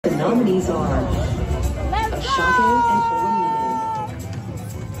The nominees are Afraca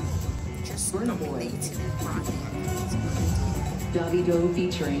and Burna Boy, Davido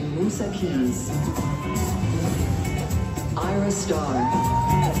featuring Musa Keys, Ira Star,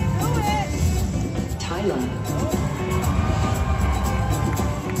 Tyla,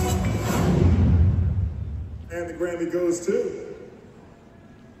 and the Grammy goes to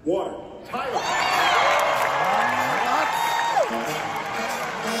Water. Tyla.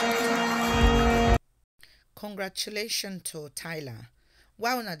 Congratulations to Tyla.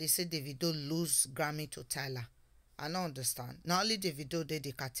 Why would they say Davido lose Grammy to Tyla? I don't understand. Not only Davido did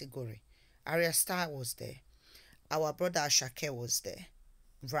the category. Arya Star was there. Our brother Afraca was there.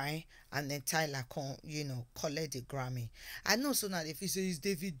 Right? And then Tyla collect the Grammy. I know so now if you say it's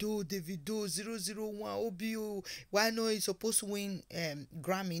Davido 001 OBO, why no he's supposed to win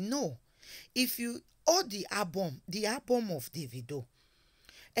Grammy? No. If you the album of Davido,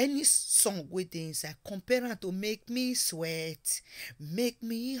 any song with the inside compare it to Make Me Sweat, Make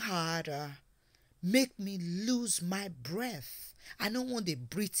Me Harder, Make Me Lose My Breath. I don't want to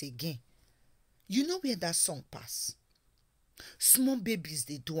breathe again. You know where that song pass? Small babies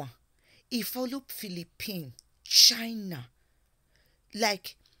they do. It follow Philippines, China,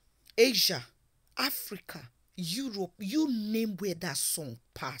 like Asia, Africa, Europe, you name where that song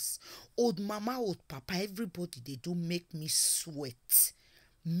pass. Old mama, old papa, everybody they do make me sweat.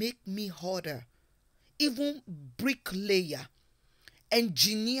 Make me harder. Even bricklayer,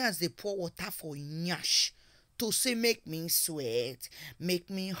 engineers they pour water for nyash to say make me sweat,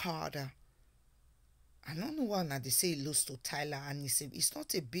 make me harder. I don't know why now they say it lose to Tyla and it's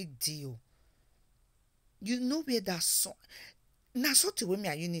not a big deal. You know where that song now so to me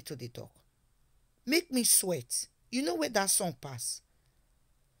and you need to the talk. Make me sweat. You know where that song pass?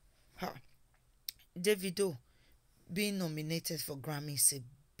 Davido being nominated for Grammy is a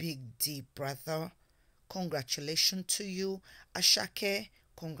big deal, brother. Congratulations to you. Afraca,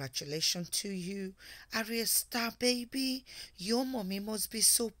 congratulations to you. Arya Star, baby, your mommy must be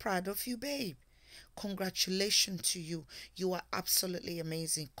so proud of you, babe. Congratulations to you. You are absolutely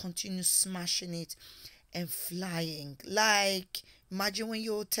amazing. Continue smashing it and flying. Like, imagine when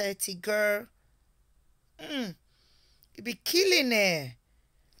you're 30, girl. You be killing it.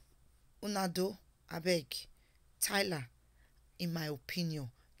 Unado, I beg. Tyla, in my opinion,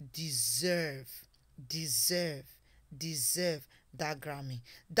 deserve that Grammy.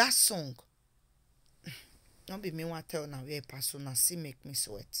 That song, don't be me want tell now where persona see make me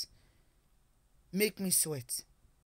sweat. Make me sweat.